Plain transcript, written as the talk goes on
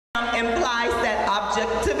realize that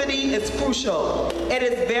objectivity is crucial. It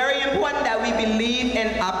is very important that we believe in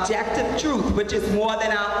objective truth, which is more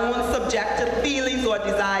than our own subjective feelings or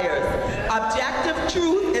desires. Objective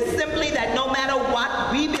truth is simply that no matter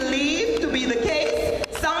what we believe to be the case,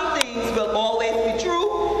 some things will always be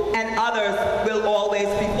true and others will always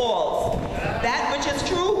be false. That which is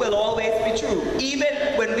true will always be true,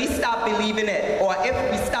 even when we stop believing it, or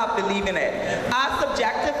if we stop believing it. Our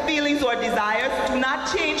subjective feelings or desires do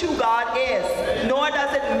not change who God is, nor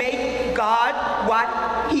does it make God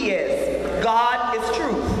what He is. God is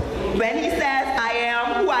truth. When He says, I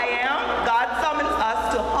am who I am, God summons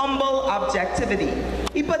us to humble objectivity.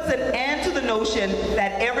 He puts an end to the notion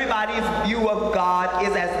that everybody's view of God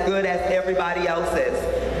is as good as everybody else's.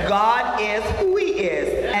 God is who He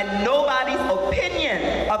is, and nobody's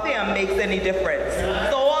opinion of Him makes any difference.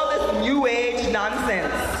 So all this New Age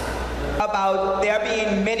nonsense about there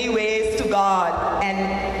being many ways to God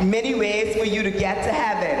and many ways for you to get to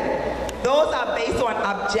heaven, those are based on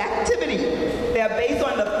objectivity. They're based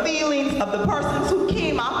on the feelings of the persons who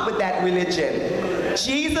came up with that religion.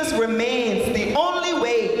 Jesus remains the only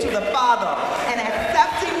way to the Father, and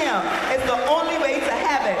accepting Him is the only way to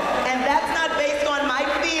heaven. And that's not based on my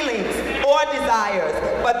feelings or desires,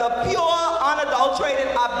 but the pure, unadulterated,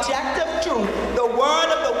 objective truth, the word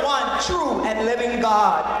of the one true and living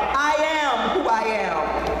God. I am who I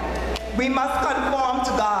am. We must conform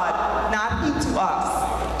to God, not He to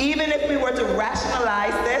us. Even if we were to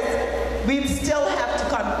rationalize this, we'd still have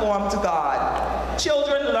to conform to God.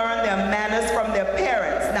 Children learn their manners from their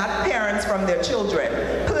parents, not parents from their children.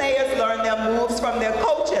 Players learn their moves from their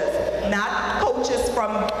coaches, not coaches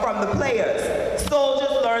from the players.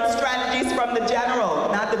 Soldiers learn strategies from the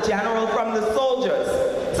general, not the general from the soldiers.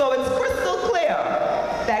 So it's crystal clear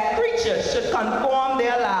that creatures should conform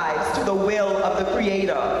their lives to the will of the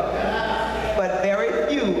Creator. But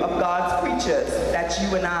very few of God's creatures, that's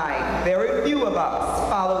you and I, very few of us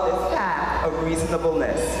follow this path of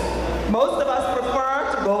reasonableness. Most of us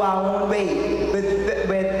prefer to go our own way with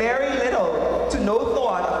very little to no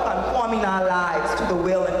thought of conforming our lives to the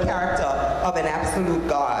will and character of an absolute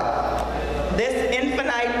God. This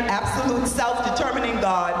infinite, absolute, self-determining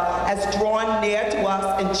God has drawn near to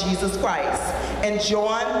us in Jesus Christ. In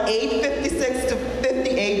John 8:56 to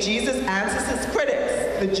 58, Jesus answers His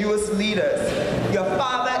critics, the Jewish leaders. Your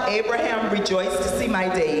father Abraham rejoiced to see my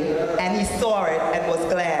day, and he saw it and was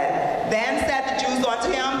glad. Then said the Jews unto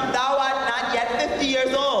him, Thou art not yet 50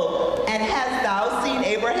 years old, and hast thou seen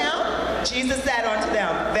Abraham? Jesus said unto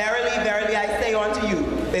them, Verily, verily, I say unto you,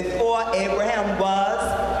 before Abraham was,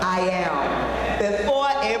 I am. Before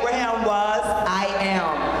Abraham was, I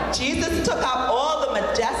am. Jesus took up all the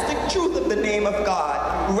majestic truth of the name of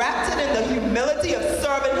God, wrapped it in the humility of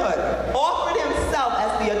servanthood, offered Himself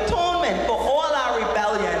as the atonement for all our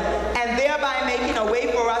rebellion, and thereby making a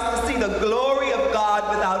way for us to see the glory of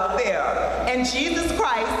God without fear. In Jesus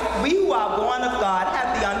Christ, we who are born of God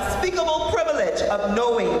have the unspeakable privilege of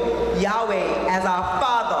knowing Yahweh as our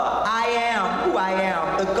Father. I am who I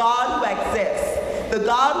am, the God who exists, the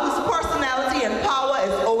God whose personality and power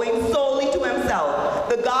is owing solely to Himself,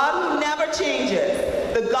 the God who never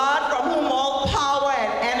changes, the God from whom all power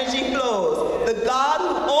and energy flows, the God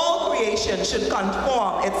who all creation should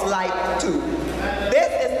conform its life to.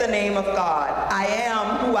 This is the name of God. I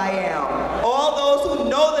am who I am. All those who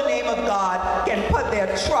know the name of God can put their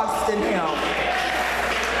trust in Him.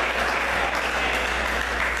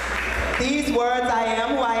 These words, I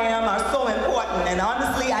am who I am, are so important, and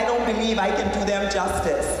honestly, I don't believe I can do them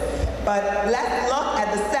justice. But let's look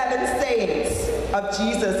at the 7 sayings of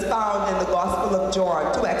Jesus found in the Gospel of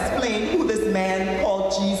John to explain who this man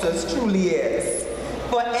called Jesus truly is.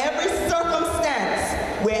 For every circumstance,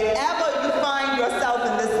 wherever you find yourself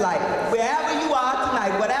in this life, wherever you are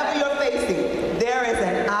tonight, whatever you're facing, there is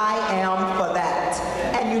an I am for that.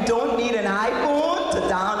 And you don't need an iPhone to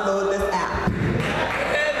download this app.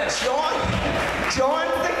 John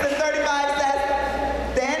 6:35 says,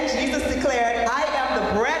 Then Jesus declared, I am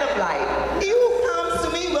the bread of life. He who comes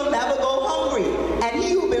to me will never go hungry, and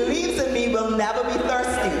he who believes in me will never be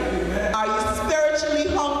thirsty. Are you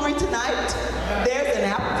spiritually hungry tonight? There's an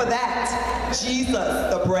app for that.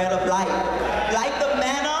 Jesus, the bread of life. Like the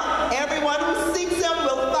manna, everyone who seeks Him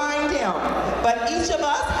will find Him. But each of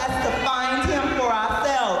us has to find Him for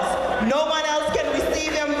ourselves. No one else can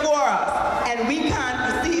receive Him for us, and we can't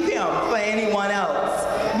receive Him for anyone else.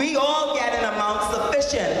 We all get an amount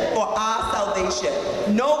sufficient for our salvation.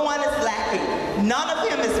 No one is lacking. None of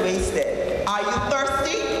Him is wasted. Are you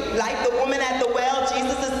thirsty? Like the woman at the well,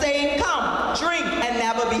 Jesus is saying, Come, drink, and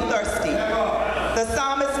never be thirsty. The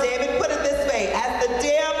psalmist David put it this way, As the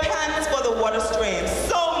deer pants for the water streams,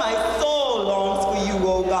 so my soul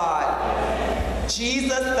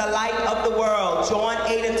Jesus, the light of the world. John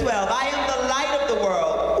 8 and 12. I am the light of the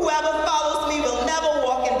world. Whoever follows me will never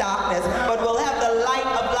walk in darkness, but will have the light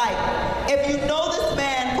of life. If you know this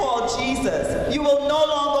man called Jesus, you will no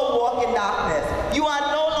longer walk in darkness. You are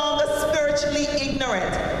no longer spiritually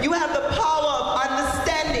ignorant. You have the power of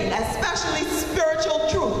understanding, especially spiritual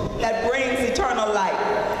truth that brings eternal life.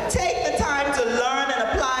 Take the time to learn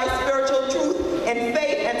and apply spiritual truth in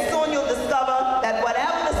faith, and soon you'll discover that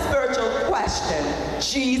whatever the spiritual question,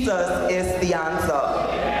 Jesus is the answer.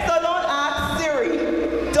 So don't ask Siri,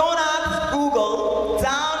 don't ask Google,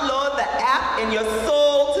 download the app in your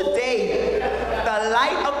soul today. The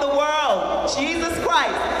light of the world, Jesus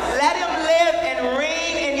Christ. Let him live and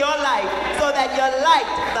reign in your life so that your light,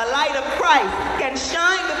 the light of Christ, can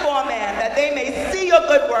shine before man, that they may see your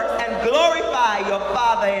good works and glorify your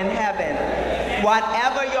Father in heaven.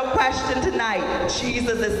 Whatever your question tonight,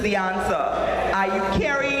 Jesus is the answer. Are you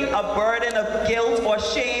carrying a burden of guilt or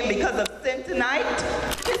shame because of sin tonight?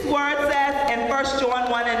 His word says in 1 John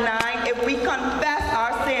 1 and 9, if we confess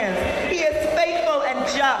our sins, he is faithful and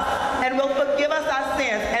just and will forgive us our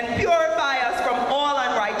sins and purify us from all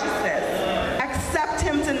unrighteousness. Accept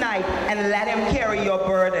him tonight and let him carry your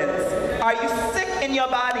burdens. Are you sick in your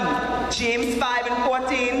body? James 5 and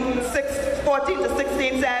 14 to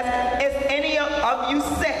 16 says, is any of you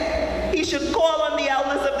sick? He should call on the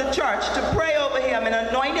elders of the church to pray over him and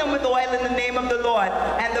anoint him with oil in the name of the Lord.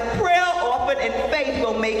 And the prayer offered in faith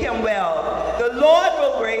will make him well. The Lord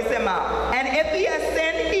will raise him up. And if he has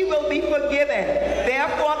sinned, he will be forgiven.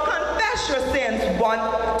 Therefore, confess your sins one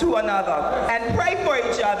to another and pray for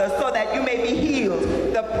each other so that you may be healed.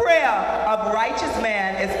 The prayer of righteous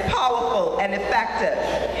man is powerful and effective.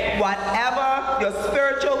 Whatever your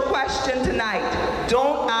spiritual question tonight,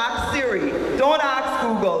 don't ask Siri, don't ask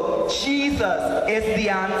Google. Jesus is the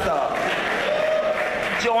answer.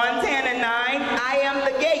 John 10 and 9, I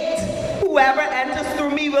am the gate. Whoever enters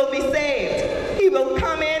through me will be saved. He will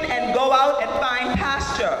come in and go out and find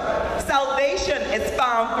pasture. Salvation is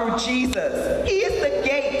found through Jesus. He is the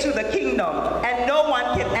gate to the kingdom, and no one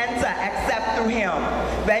can enter except through him.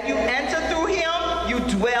 When you enter through him, you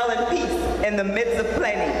dwell in peace in the midst of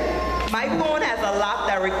plenty. My phone has a lock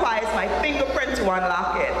that requires my fingerprint to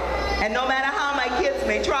unlock it. And no matter how my kids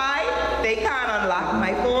may try, they can't unlock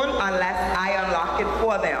my phone unless I unlock it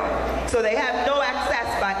for them. So they have no access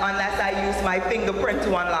unless I use my fingerprint to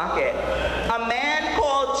unlock it. A man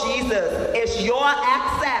called Jesus is your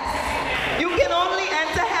access. You can only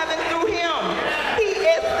enter heaven through him. He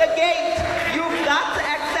is the gate. You've got to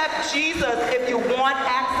accept Jesus if you want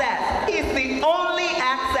access. He's the only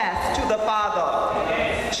access to the Father.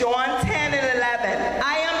 John 10 and 11.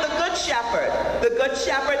 I am the good shepherd. The good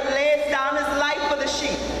shepherd lays down his life for the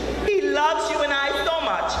sheep. He loves you and I so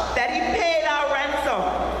much that he paid our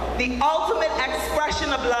ransom. The ultimate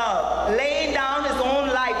expression of love, laying down his own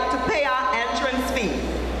life to pay our entrance fee.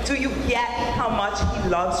 Do you get how much he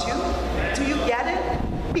loves you? Do you get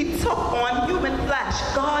it? He took on human flesh.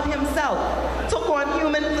 God himself took on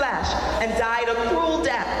human flesh and died a cruel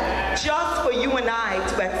death just for you and I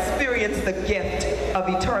to experience the gift of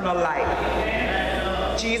eternal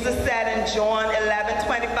life. Jesus said in John 11,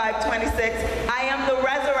 25, 26, I am the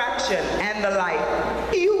resurrection and the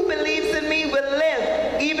life. He who believes in me will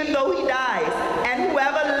live even though he dies, and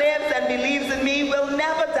whoever lives and believes in me will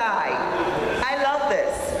never die. I love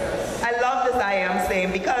this. I love this I am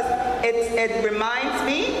saying, because it reminds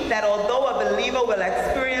me that although a believer will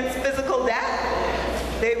experience physical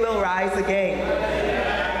death, they will rise again.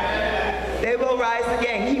 They will rise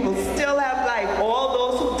again. He will still have life.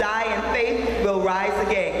 All those who die in faith will rise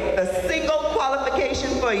again. The single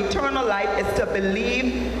qualification for eternal life is to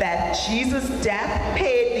believe that Jesus' death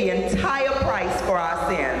paid the entire price for our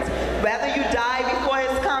sins. Whether you die before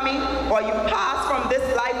his coming or you pass from this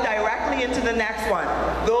life directly into the next one,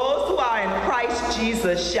 those who are in Christ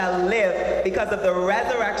Jesus shall live because of the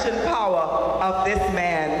resurrection power of this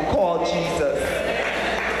man called Jesus.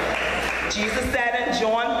 Jesus said in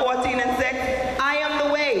John 14 and 6, I am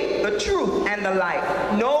the way, the truth, and the life.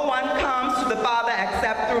 No one comes to the Father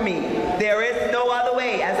except through me. There is no other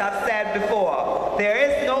way, as I've said before. There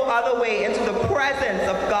is no other way into the presence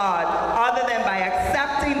of God other than by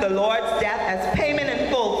accepting the Lord's death as payment in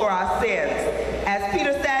full for our sins. As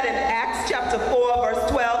Peter said in Acts chapter 4, verse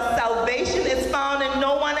 12, salvation is found in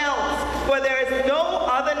no one else, for there is no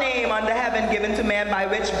other name under heaven given to man by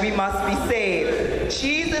which we must be saved.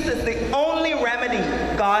 Jesus is the only remedy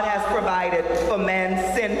God has provided for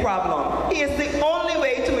man's sin problem. He is the only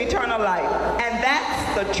way to eternal life, and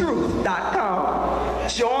that's thetruth.com.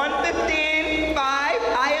 John 15, 5,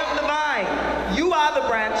 I am the vine, you are the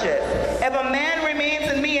branches. If a man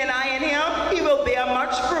remains in me and I in him, he will bear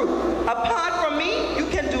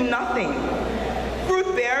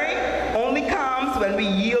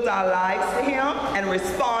our lives to Him and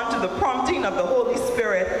respond to the prompting of the Holy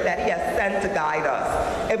Spirit that He has sent to guide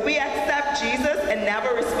us. If we accept Jesus and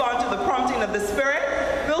never respond to the prompting of the Spirit,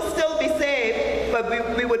 we'll still be saved, but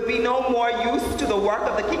we would be no more used to the work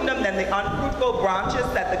of the kingdom than the unfruitful branches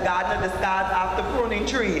that the gardener discards after pruning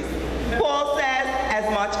trees. Paul says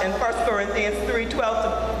as much in 1 Corinthians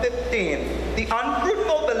 3:12-15. The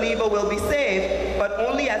unfruitful believer will be saved, but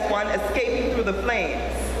only as one escaping through the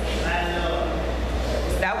flames.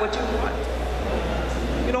 Is that what you want?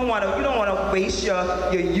 You don't want to waste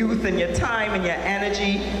your youth and your time and your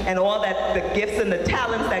energy and all that, the gifts and the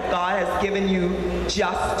talents that God has given you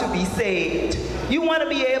just to be saved. You want to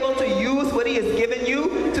be able to use what He has given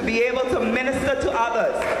you to be able to minister to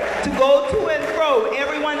others, to go to and fro,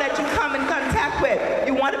 everyone that you come in contact with.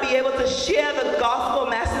 You want to be able to share the gospel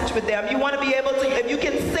message with them. You want to be able to, if you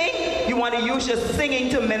can sing, you want to use your singing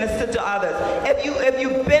to minister to others. If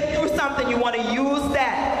you've been through something, you want to use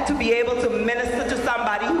that to be able to minister to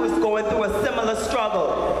somebody who is going through a similar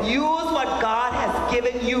struggle. Use what God has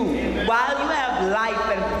given you while you have life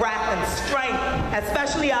and breath and strength,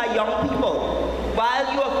 especially our young people.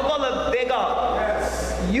 While you are full of vigor,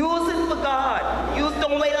 use it for God.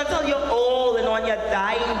 Don't wait until you're old and on your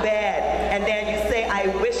dying bed and then you say, I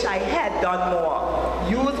wish I had done more.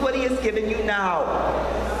 Use what He has given you now.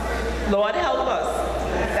 Lord, help us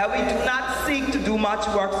that we do not seek to do much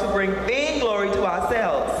work to bring vain glory to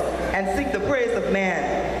ourselves and seek the praise of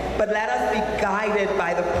man, but let us be guided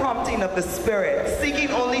by the prompting of the Spirit, seeking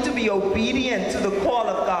only to be obedient to the call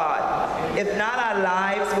of God. If not, our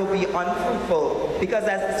lives will be unfruitful, because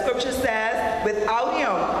as the scripture says, without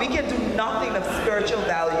Him, we can do nothing of spiritual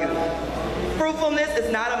value. Fruitfulness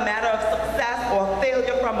is not a matter of success or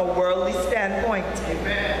failure from a worldly standpoint.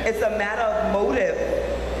 Amen. It's a matter of motive.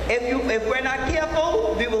 If we're not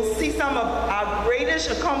careful, we will see some of our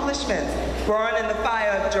greatest accomplishments burn in the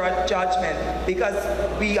fire of judgment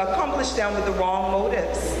because we accomplished them with the wrong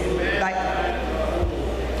motives. Like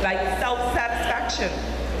self-satisfaction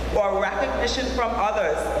or recognition from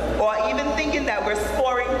others, or even thinking that we're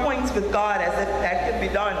scoring points with God as if that can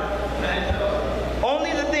be done.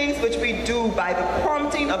 Only the things which we do by the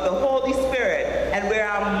prompting of the Holy Spirit and where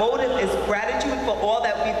our motive is gratitude for all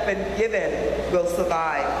that we've been given will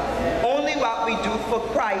survive. Only what we do for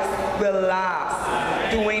Christ will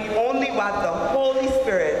last, doing only what the Holy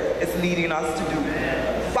Spirit is leading us to do.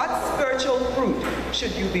 What spiritual fruit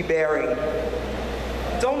should you be bearing?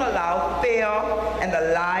 Don't allow fear and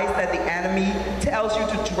the lies that the enemy tells you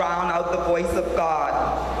to drown out the voice of God.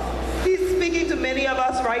 He's speaking to many of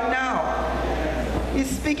us right now. He's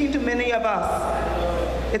speaking to many of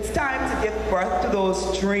us. It's time to give birth to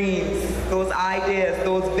those dreams, those ideas,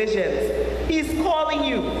 those visions. He's calling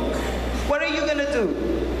you. What are you going to do?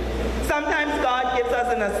 Sometimes God gives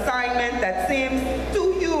us an assignment that seems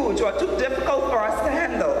too huge or too difficult for us to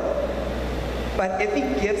handle. But if He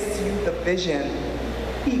gives you the vision,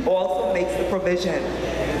 He also makes the provision.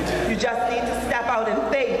 You just need to step out in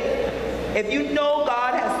faith. If you know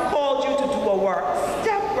God has called you to do a work,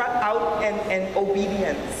 step right out in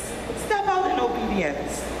obedience. Step out in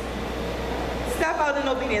obedience. Step out in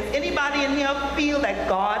obedience. Anybody in here feel that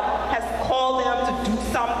God has called them to do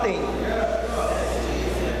something?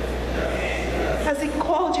 Has He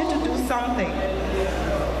called you to do something?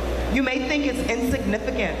 You may think it's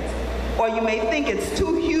insignificant, or you may think it's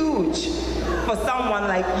too huge for someone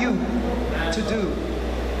like you to do.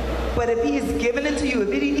 But if He has given it to you,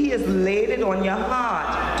 if He has laid it on your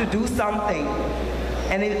heart to do something,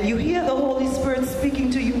 and if you hear the Holy Spirit speaking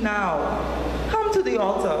to you now, come to the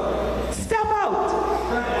altar. Step out.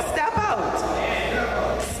 Step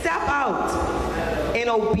out. Step out in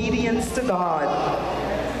obedience to God.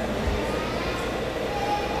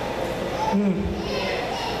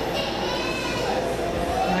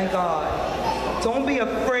 My God. Don't be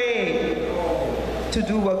afraid to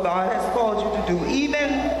do what God has called you to do. Even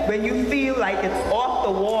when you feel like it's off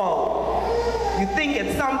the wall, you think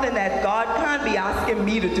it's something that God can't be asking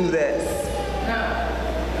me to do this.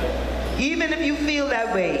 Even if you feel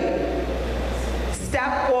that way,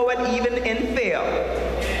 step forward even in fear.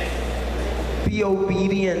 Be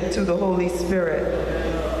obedient to the Holy Spirit.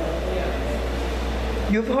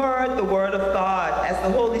 You've heard the word of God as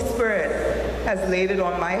the Holy Spirit has laid it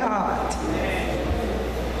on my heart.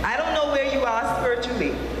 I don't know where you are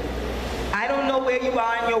spiritually. I don't know where you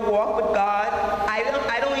are in your walk with God.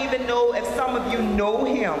 I don't even know if some of you know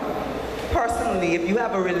Him personally, if you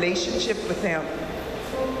have a relationship with Him.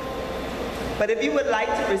 But if you would like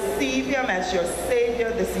to receive Him as your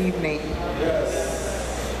Savior this evening,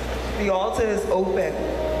 the altar is open.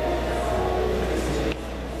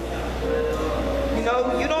 You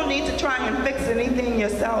know, you don't need to try and fix anything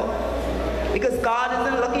yourself, because God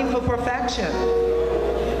isn't looking for perfection.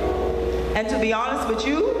 And to be honest with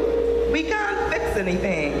you, we can't fix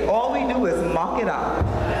anything. All we do is muck it up.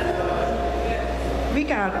 We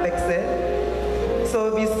can't fix it.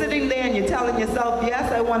 So if you're sitting there and you're telling yourself,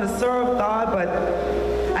 yes, I want to serve God, but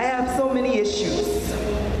I have so many issues.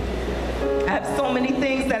 I have so many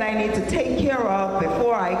things that I need to take care of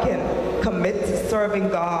before I can commit to serving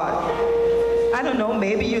God. I don't know,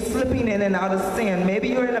 maybe you're slipping in and out of sin. Maybe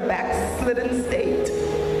you're in a backslidden state.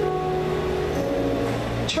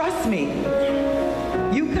 Trust me,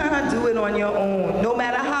 you can't do it on your own. No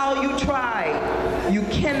matter how you try, you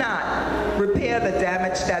cannot repair the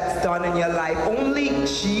damage that's done in your life. Only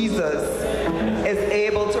Jesus is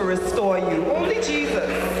able to restore you. Only Jesus.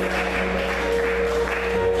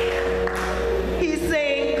 He's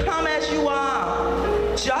saying, come as you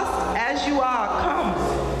are. Just as you are, come.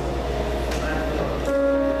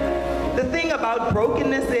 The thing about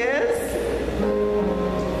brokenness is,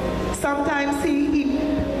 sometimes he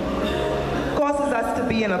causes us to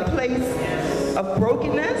be in a place of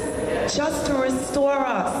brokenness just to restore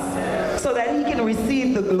us so that he can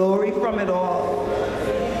receive the glory from it all.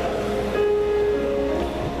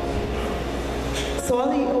 So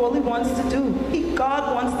all he wants to do,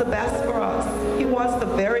 God wants the best for us. He wants the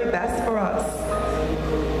very best for us.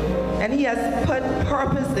 And he has put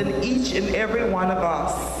purpose in each and every one of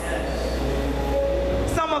us.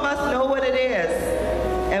 Some of us know what it is,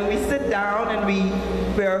 and we sit down and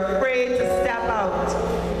we're afraid to step out.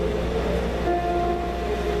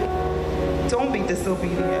 Don't be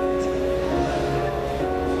disobedient.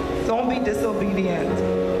 Don't be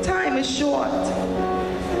disobedient. Time is short.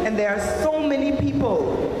 And there are so many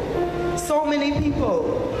people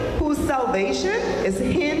whose salvation is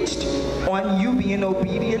hinged on you being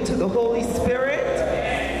obedient to the Holy Spirit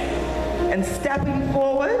and stepping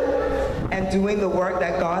forward and doing the work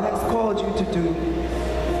that God has called you to do.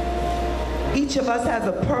 Each of us has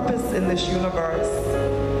a purpose in this universe.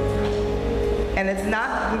 And it's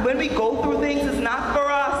not, when we go through things, it's not for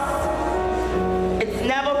us. It's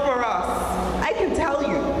never for us. I can tell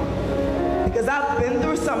you, because I've been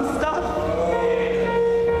through some stuff.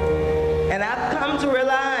 And I've come to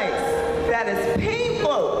realize that as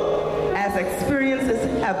painful as experiences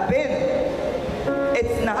have been,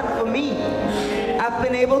 it's not for me. I've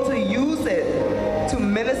been able to use it to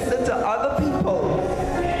minister to other people.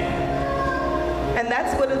 And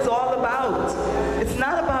that's what it's all about. It's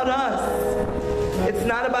not about us. It's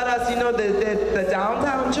not about us. You know, the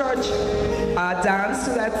downtown church dance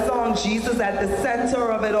to that song, Jesus at the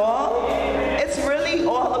center of it all. It's really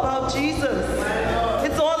all about Jesus.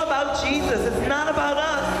 It's all about Jesus. It's not about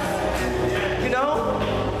us. You know?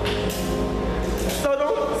 So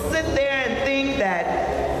don't sit there and think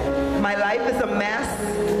that my life is a mess.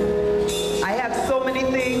 I have so many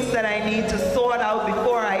things that I need to sort out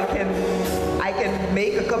before I can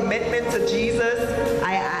make a commitment to Jesus.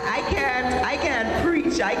 I can't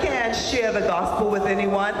preach. I can't share the gospel with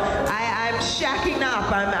anyone. I'm shacking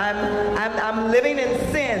up. I'm living in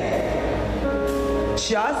sin.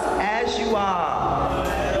 Just as you are.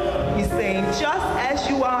 He's saying, just as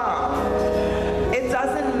you are. It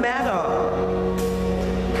doesn't matter.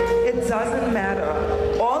 It doesn't matter.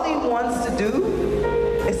 All he wants to do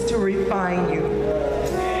is to refine you.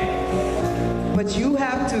 But you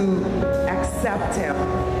have to accept him.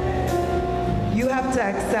 You have to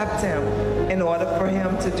accept him in order for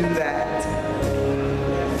him to do that.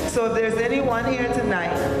 So if there's anyone here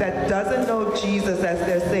tonight that doesn't know Jesus as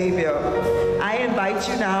their Savior, I invite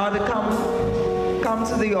you now to come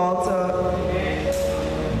to the altar.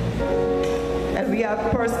 And we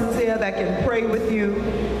have persons here that can pray with you.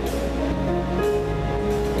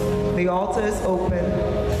 The altar is open.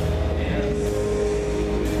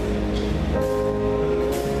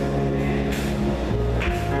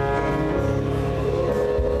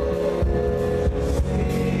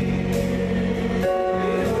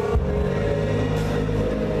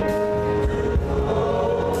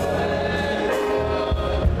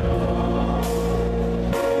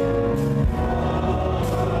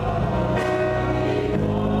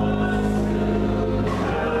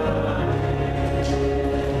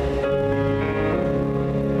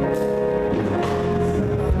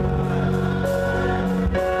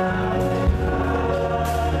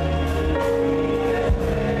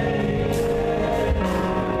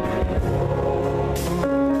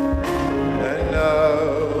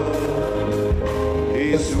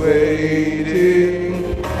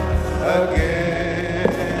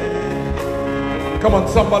 Come on,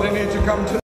 somebody needs to come to